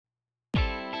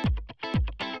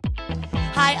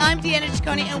Hi, I'm Deanna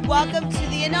Ciccone, and welcome to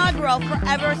the inaugural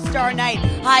Forever Star Night.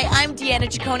 Hi, I'm Deanna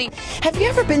Ciccone. Have you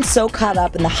ever been so caught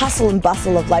up in the hustle and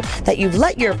bustle of life that you've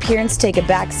let your appearance take a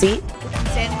back seat? I'm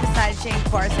standing beside Shane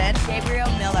Corson,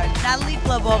 Gabriel Miller, Natalie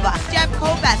Plavova, Jeff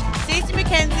Kovac, Stacey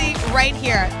McKenzie, right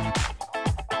here.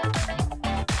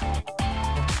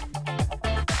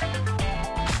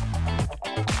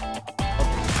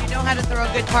 You know how to throw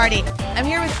a good party. I'm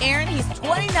here with Aaron. He's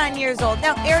 29 years old.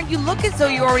 Now, Aaron, you look as though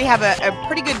you already have a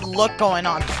pretty good look going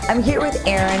on. I'm here with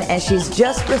Erin, and she's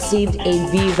just received a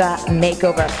Viva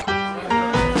makeover.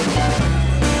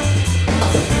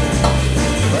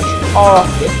 Oh,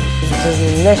 this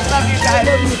is delicious. Love you guys.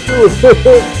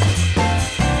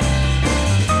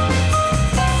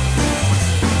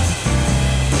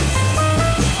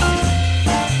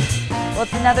 Well,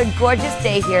 it's another gorgeous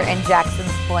day here in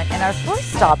Jackson's Point, and our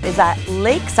first stop is at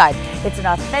Lakeside. It's an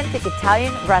authentic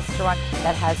Italian restaurant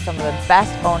that has some of the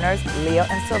best owners, Leo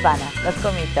and Silvana. Let's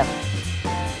go meet them.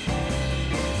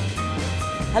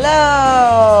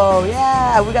 Hello!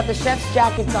 Yeah, we got the chef's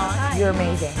jackets on. Hi. You're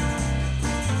amazing.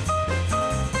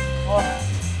 Oh,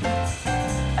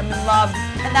 I'm in love.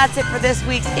 And that's it for this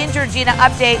week's In Georgina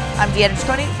Update. I'm Deanna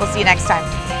Ciccone. We'll see you next time.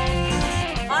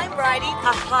 I'm riding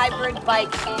a hybrid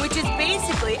bike, which is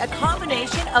basically a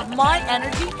combination of my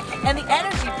energy and the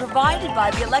energy provided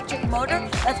by the electric motor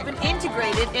that's been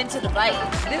integrated into the bike.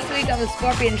 This week on the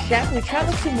Scorpion Chef, we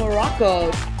travel to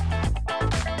Morocco.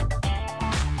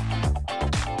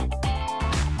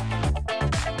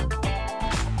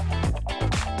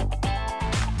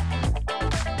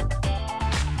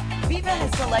 Viva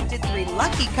has selected 3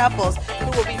 lucky couples who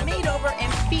will be made over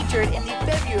and featured in the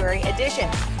February edition.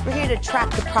 We're here to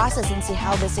track the process and see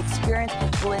how this experience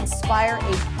will inspire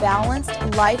a balanced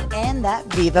life and that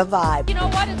Viva vibe. You know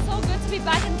what? It's so good to be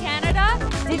back in Canada.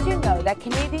 Did you know that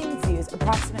Canadians use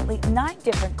approximately 9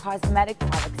 different cosmetic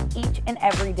products each and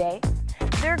every day?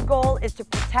 Their goal is to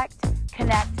protect,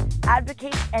 connect,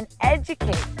 advocate, and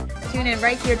educate. Tune in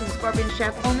right here to the Scorpion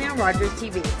Chef, only on Rogers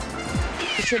TV.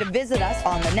 Be sure to visit us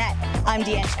on the net. I'm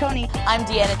Deanna Ciccone. I'm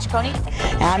Deanna Ciccone.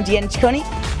 I'm Deanna Ciccone.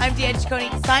 I'm Deanna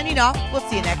Ciccone. Signing off. We'll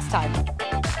see you next time.